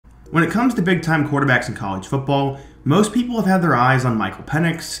When it comes to big-time quarterbacks in college football, most people have had their eyes on Michael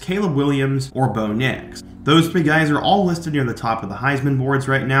Penix, Caleb Williams, or Bo Nix. Those three guys are all listed near the top of the Heisman boards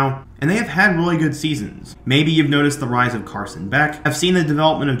right now, and they have had really good seasons. Maybe you've noticed the rise of Carson Beck, have seen the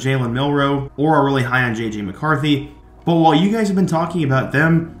development of Jalen Milroe, or are really high on J.J. McCarthy. But while you guys have been talking about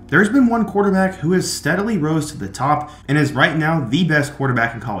them, there's been one quarterback who has steadily rose to the top and is right now the best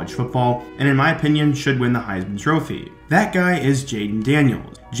quarterback in college football, and in my opinion should win the Heisman Trophy. That guy is Jayden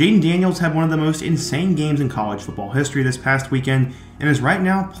Daniels. Jayden Daniels had one of the most insane games in college football history this past weekend and is right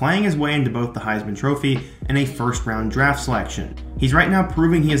now playing his way into both the Heisman Trophy and a first-round draft selection. He's right now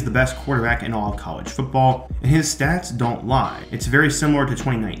proving he is the best quarterback in all of college football, and his stats don't lie. It's very similar to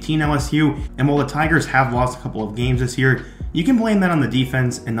 2019 LSU, and while the Tigers have lost a couple of games this year, you can blame that on the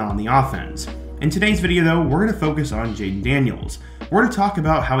defense and not on the offense. In today's video though, we're going to focus on Jayden Daniels. We're going to talk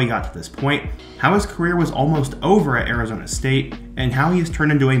about how he got to this point, how his career was almost over at Arizona State, and how he has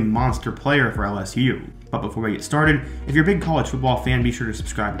turned into a monster player for LSU. But before we get started, if you're a big college football fan, be sure to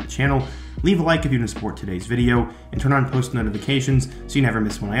subscribe to the channel, leave a like if you want to support today's video, and turn on post notifications so you never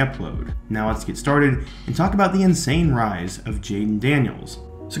miss when I upload. Now let's get started and talk about the insane rise of Jayden Daniels.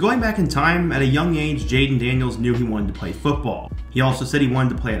 So going back in time, at a young age, Jayden Daniels knew he wanted to play football. He also said he wanted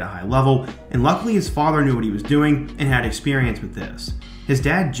to play at a high level, and luckily his father knew what he was doing and had experience with this. His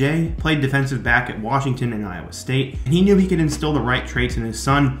dad, Jay, played defensive back at Washington and Iowa State, and he knew he could instill the right traits in his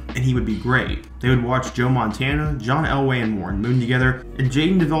son, and he would be great. They would watch Joe Montana, John Elway, and Warren Moon together, and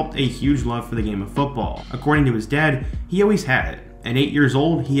Jayden developed a huge love for the game of football. According to his dad, he always had it. At 8 years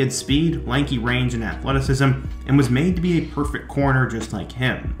old, he had speed, lanky range, and athleticism, and was made to be a perfect corner just like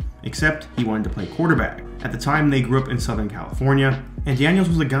him. Except he wanted to play quarterback. At the time, they grew up in Southern California, and Daniels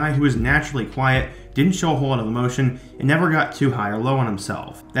was a guy who was naturally quiet, didn't show a whole lot of emotion, and never got too high or low on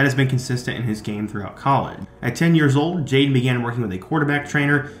himself. That has been consistent in his game throughout college. At 10 years old, Jayden began working with a quarterback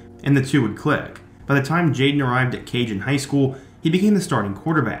trainer, and the two would click. By the time Jayden arrived at Cajun High School, he became the starting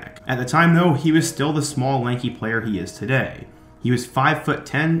quarterback. At the time though, he was still the small, lanky player he is today. He was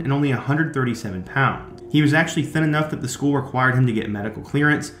 5'10" and only 137 pounds. He was actually thin enough that the school required him to get medical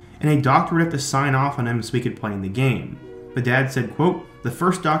clearance, and a doctor would have to sign off on him so he could play in the game. But Dad said, quote, "The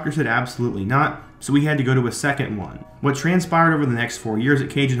first doctor said absolutely not, so we had to go to a second one." What transpired over the next 4 years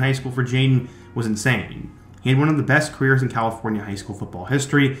at Cajun High School for Jayden was insane. He had one of the best careers in California high school football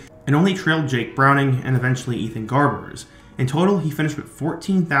history, and only trailed Jake Browning and eventually Ethan Garbers. In total, he finished with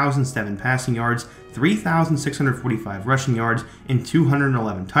 14,007 passing yards, 3,645 rushing yards, and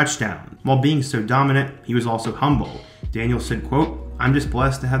 211 touchdowns. While being so dominant, he was also humble. Daniels said, quote, "I'm just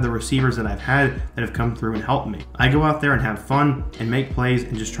blessed to have the receivers that I've had that have come through and helped me. I go out there and have fun and make plays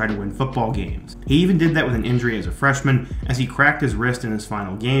and just try to win football games." He even did that with an injury as a freshman, as he cracked his wrist in his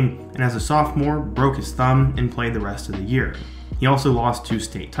final game, and as a sophomore, broke his thumb and played the rest of the year. He also lost 2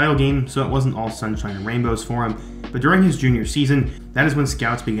 state title games, so it wasn't all sunshine and rainbows for him, but during his junior season, that is when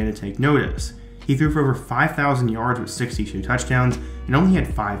scouts began to take notice. He threw for over 5,000 yards with 62 touchdowns and only had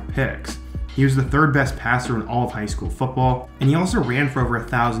 5 picks. He was the 3rd best passer in all of high school football, and he also ran for over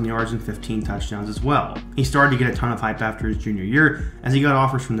 1,000 yards and 15 touchdowns as well. He started to get a ton of hype after his junior year, as he got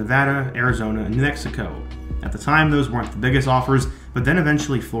offers from Nevada, Arizona, and New Mexico. At the time, those weren't the biggest offers, but then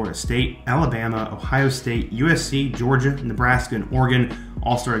eventually Florida State, Alabama, Ohio State, USC, Georgia, Nebraska, and Oregon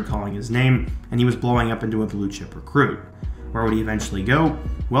all started calling his name, and he was blowing up into a blue chip recruit. Where would he eventually go?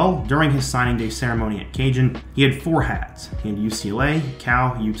 Well, during his signing day ceremony at Cajun, he had 4 hats. He had UCLA,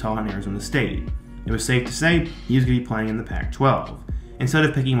 Cal, Utah, and Arizona State. It was safe to say he was going to be playing in the Pac-12. Instead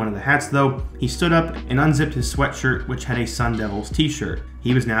of picking one of the hats though, he stood up and unzipped his sweatshirt, which had a Sun Devils t-shirt.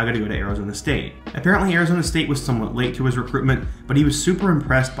 He was now going to go to Arizona State. Apparently Arizona State was somewhat late to his recruitment, but he was super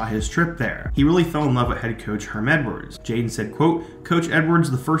impressed by his trip there. He really fell in love with head coach Herm Edwards. Jayden said, quote, "Coach Edwards,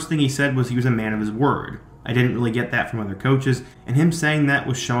 the first thing he said was he was a man of his word. I didn't really get that from other coaches, and him saying that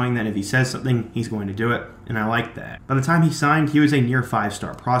was showing that if he says something, he's going to do it, and I liked that." By the time he signed, he was a near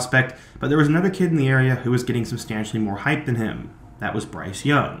 5-star prospect, but there was another kid in the area who was getting substantially more hype than him. That was Bryce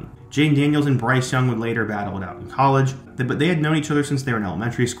Young. Jayden Daniels and Bryce Young would later battle it out in college, but they had known each other since they were in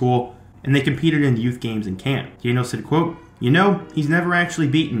elementary school, and they competed in youth games in camp. Daniels said, quote, "You know, he's never actually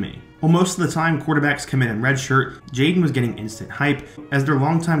beaten me." While most of the time quarterbacks come in redshirt, Jayden was getting instant hype, as their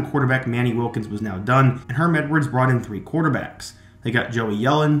longtime quarterback Manny Wilkins was now done, and Herm Edwards brought in 3 quarterbacks. They got Joey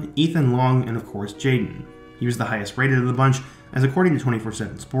Yellen, Ethan Long, and of course Jayden. He was the highest rated of the bunch, as according to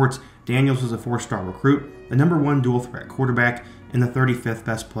 24/7 Sports, Daniels was a 4-star recruit, the #1 dual threat quarterback, and the 35th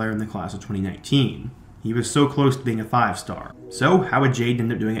best player in the class of 2019. He was so close to being a 5-star. So how would Jayden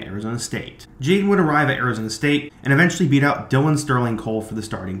end up doing at Arizona State? Jayden would arrive at Arizona State and eventually beat out Dylan Sterling Cole for the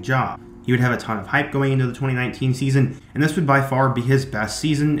starting job. He would have a ton of hype going into the 2019 season, and this would by far be his best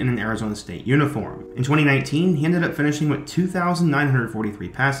season in an Arizona State uniform. In 2019, he ended up finishing with 2,943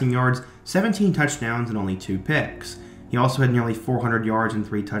 passing yards, 17 touchdowns, and only 2 picks. He also had nearly 400 yards and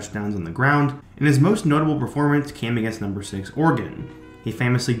 3 touchdowns on the ground, and his most notable performance came against number 6 Oregon. He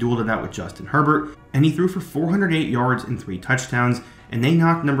famously dueled it out with Justin Herbert, and he threw for 408 yards and 3 touchdowns, and they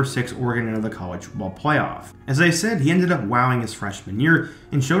knocked number 6 Oregon into the college football playoff. As I said, he ended up wowing his freshman year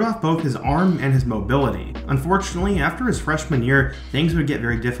and showed off both his arm and his mobility. Unfortunately, after his freshman year, things would get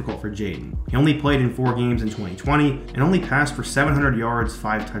very difficult for Jayden. He only played in 4 games in 2020 and only passed for 700 yards,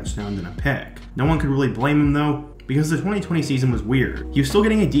 5 touchdowns, and a pick. No one could really blame him though, because the 2020 season was weird. He was still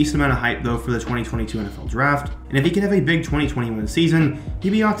getting a decent amount of hype though for the 2022 NFL Draft, and if he could have a big 2021 season,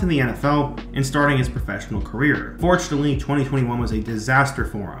 he'd be off to the NFL and starting his professional career. Fortunately, 2021 was a disaster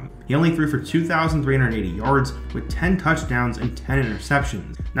for him. He only threw for 2,380 yards with 10 touchdowns and 10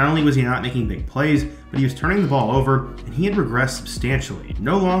 interceptions. Not only was he not making big plays, but he was turning the ball over, and he had regressed substantially.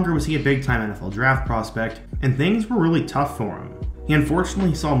 No longer was he a big-time NFL draft prospect, and things were really tough for him. He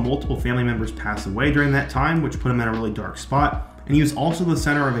unfortunately saw multiple family members pass away during that time, which put him in a really dark spot, and he was also the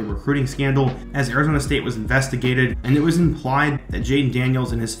center of a recruiting scandal as Arizona State was investigated, and it was implied that Jayden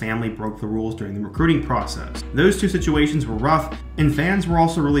Daniels and his family broke the rules during the recruiting process. Those two situations were rough, and fans were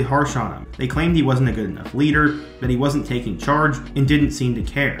also really harsh on him. They claimed he wasn't a good enough leader, that he wasn't taking charge, and didn't seem to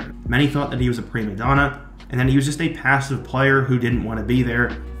care. Many thought that he was a prima donna, and that he was just a passive player who didn't want to be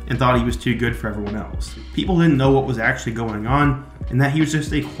there, and thought he was too good for everyone else. People didn't know what was actually going on, and that he was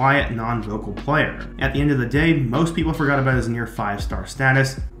just a quiet, non-vocal player. At the end of the day, most people forgot about his near 5-star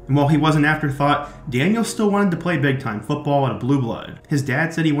status, and while he was an afterthought, Daniels still wanted to play big-time football at a blue blood. His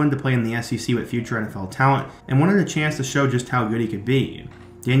dad said he wanted to play in the SEC with future NFL talent, and wanted a chance to show just how good he could be.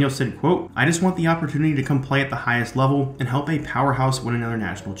 Daniels said, quote, "I just want the opportunity to come play at the highest level and help a powerhouse win another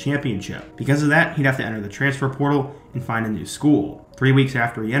national championship. Because of that, he'd have to enter the transfer portal and find a new school." 3 weeks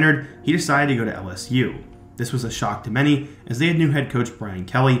after he entered, he decided to go to LSU. This was a shock to many, as they had new head coach Brian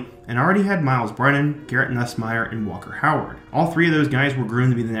Kelly, and already had Miles Brennan, Garrett Nussmeier, and Walker Howard. All 3 of those guys were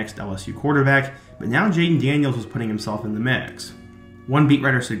groomed to be the next LSU quarterback, but now Jayden Daniels was putting himself in the mix. One beat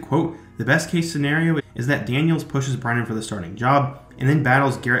writer said, quote, "The best case scenario is that Daniels pushes Brennan for the starting job, and then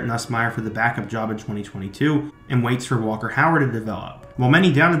battles Garrett Nussmeier for the backup job in 2022, and waits for Walker Howard to develop." While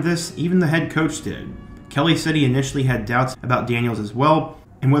many doubted this, even the head coach did. Kelly said he initially had doubts about Daniels as well,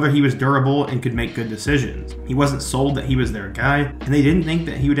 and whether he was durable and could make good decisions. He wasn't sold that he was their guy, and they didn't think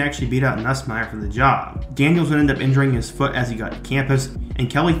that he would actually beat out Nussmeier for the job. Daniels would end up injuring his foot as he got to campus, and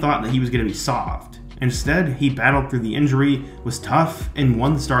Kelly thought that he was going to be soft. Instead, he battled through the injury, was tough, and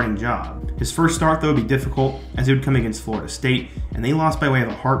won the starting job. His first start, though, would be difficult, as he would come against Florida State, and they lost by way of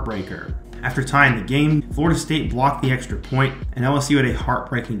a heartbreaker. After tying the game, Florida State blocked the extra point, and LSU had a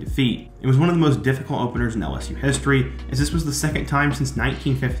heartbreaking defeat. It was one of the most difficult openers in LSU history, as this was the second time since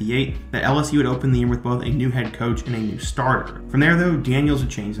 1958 that LSU had opened the year with both a new head coach and a new starter. From there, though, Daniels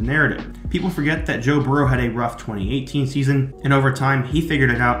would change the narrative. People forget that Joe Burrow had a rough 2018 season, and over time, he figured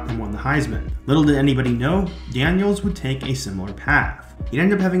it out and won the Heisman. Little did anybody know, Daniels would take a similar path. He'd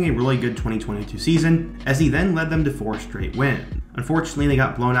end up having a really good 2022 season, as he then led them to 4 straight wins. Unfortunately, they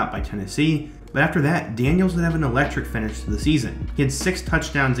got blown out by Tennessee, but after that, Daniels would have an electric finish to the season. He had 6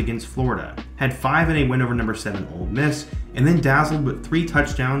 touchdowns against Florida, had 5 in a win over number 7 Ole Miss, and then dazzled with 3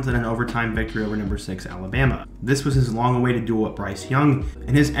 touchdowns and an overtime victory over number 6 Alabama. This was his long-awaited duel at Bryce Young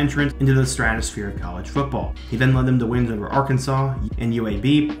and his entrance into the stratosphere of college football. He then led them to wins over Arkansas and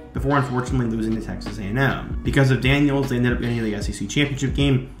UAB before unfortunately losing to Texas A&M. Because of Daniels, they ended up getting to the SEC championship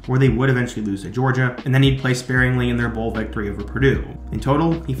game, where they would eventually lose to Georgia, and then he'd play sparingly in their bowl victory over Purdue. In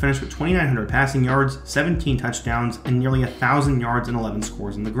total, he finished with 2,900 passing yards, 17 touchdowns, and nearly 1,000 yards and 11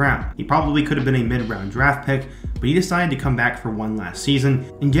 scores on the ground. He probably could have been a mid-round draft pick, but he decided to come back for one last season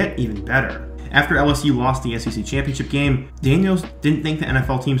and get even better. After LSU lost the SEC championship game, Daniels didn't think the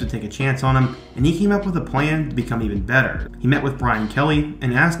NFL teams would take a chance on him, and he came up with a plan to become even better. He met with Brian Kelly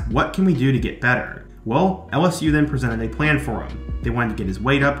and asked, "What can we do to get better?" Well, LSU then presented a plan for him. They wanted to get his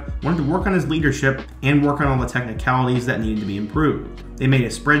weight up, wanted to work on his leadership, and work on all the technicalities that needed to be improved. They made a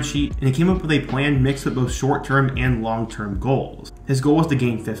spreadsheet, and he came up with a plan mixed with both short-term and long-term goals. His goal was to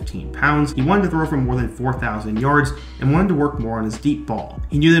gain 15 pounds, he wanted to throw for more than 4,000 yards, and wanted to work more on his deep ball.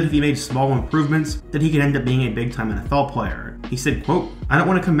 He knew that if he made small improvements, that he could end up being a big-time NFL player. He said, quote, "I don't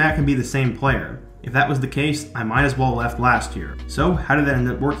want to come back and be the same player. If that was the case, I might as well have left last year." So how did that end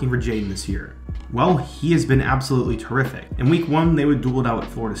up working for Jayden this year? Well, he has been absolutely terrific. In week 1, they would duel it out with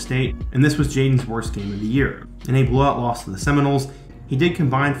Florida State, and this was Jayden's worst game of the year. In a blowout loss to the Seminoles, he did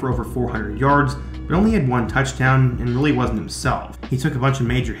combine for over 400 yards, but only had 1 touchdown and really wasn't himself. He took a bunch of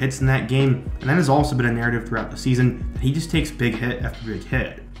major hits in that game, and that has also been a narrative throughout the season that he just takes big hit after big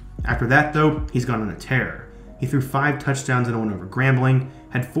hit. After that though, he's gone on a tear. He threw 5 touchdowns in a win over Grambling,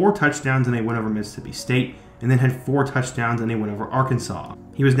 had 4 touchdowns in a win over Mississippi State, and then had 4 touchdowns in a win over Arkansas.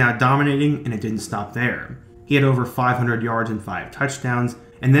 He was now dominating, and it didn't stop there. He had over 500 yards and 5 touchdowns,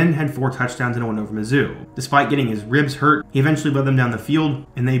 and then had 4 touchdowns in a win over Mizzou. Despite getting his ribs hurt, he eventually led them down the field,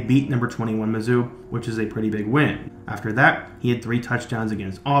 and they beat number 21 Mizzou, which is a pretty big win. After that, he had 3 touchdowns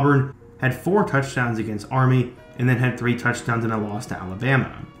against Auburn, had 4 touchdowns against Army, and then had 3 touchdowns in a loss to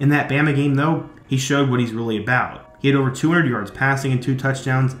Alabama. In that Bama game though, he showed what he's really about. He had over 200 yards passing and 2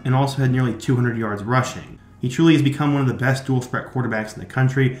 touchdowns, and also had nearly 200 yards rushing. He truly has become one of the best dual threat quarterbacks in the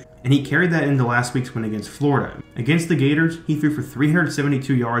country, and he carried that into last week's win against Florida. Against the Gators, he threw for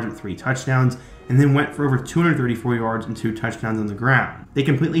 372 yards with 3 touchdowns, and then went for over 234 yards and 2 touchdowns on the ground. They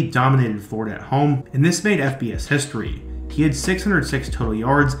completely dominated Florida at home, and this made FBS history. He had 606 total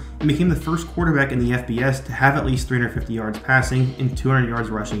yards and became the first quarterback in the FBS to have at least 350 yards passing and 200 yards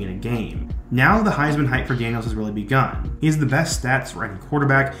rushing in a game. Now the Heisman hype for Daniels has really begun. He has the best stats for any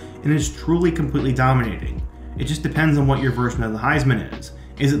quarterback and is truly completely dominating. It just depends on what your version of the Heisman is.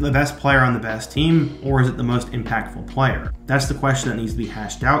 Is it the best player on the best team, or is it the most impactful player? That's the question that needs to be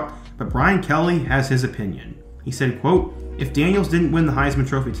hashed out, but Brian Kelly has his opinion. He said, quote, "If Daniels didn't win the Heisman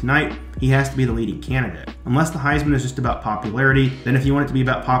Trophy tonight, he has to be the leading candidate. Unless the Heisman is just about popularity, then if you want it to be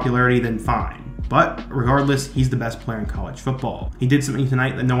about popularity, then fine. But regardless, he's the best player in college football. He did something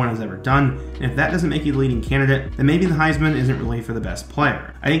tonight that no one has ever done, and if that doesn't make you the leading candidate, then maybe the Heisman isn't really for the best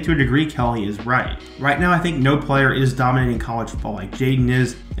player." I think to a degree, Kelly is right. Right now, I think no player is dominating college football like Jayden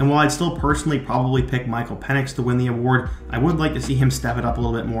is, and while I'd still personally probably pick Michael Penix to win the award, I would like to see him step it up a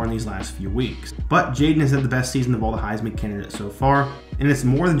little bit more in these last few weeks. But Jayden has had the best season of all the Heisman candidates so far, and it's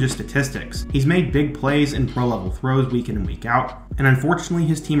more than just statistics. He's made big plays and pro-level throws week in and week out, and unfortunately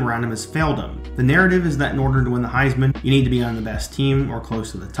his team around him has failed him. The narrative is that in order to win the Heisman, you need to be on the best team or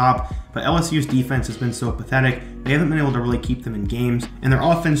close to the top, but LSU's defense has been so pathetic, they haven't been able to really keep them in games, and their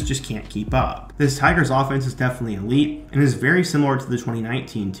offense just can't keep up. This Tigers offense is definitely elite, and is very similar to the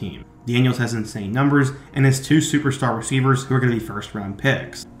 2019 team. Daniels has insane numbers, and has 2 superstar receivers who are going to be first-round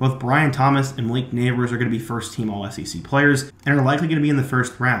picks. Both Brian Thomas and Malik Neighbors are going to be first-team All-SEC players, and are likely going to be in the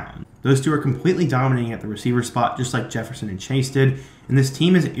first round. Those 2 are completely dominating at the receiver spot, just like Jefferson and Chase did, and this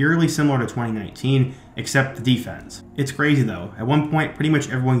team is eerily similar to 2019, except the defense. It's crazy though. At one point, pretty much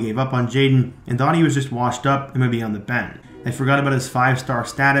everyone gave up on Jayden, and thought he was just washed up and would be on the bench. They forgot about his 5-star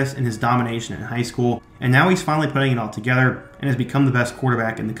status and his domination in high school, and now he's finally putting it all together and has become the best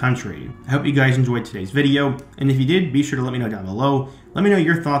quarterback in the country. I hope you guys enjoyed today's video, and if you did, be sure to let me know down below. Let me know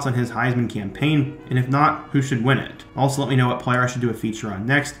your thoughts on his Heisman campaign, and if not, who should win it. Also, let me know what player I should do a feature on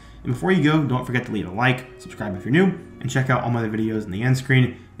next, and before you go, don't forget to leave a like, subscribe if you're new, and check out all my other videos in the end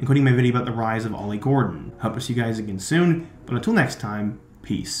screen, including my video about the rise of Ollie Gordon. Hope to see you guys again soon, but until next time,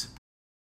 peace.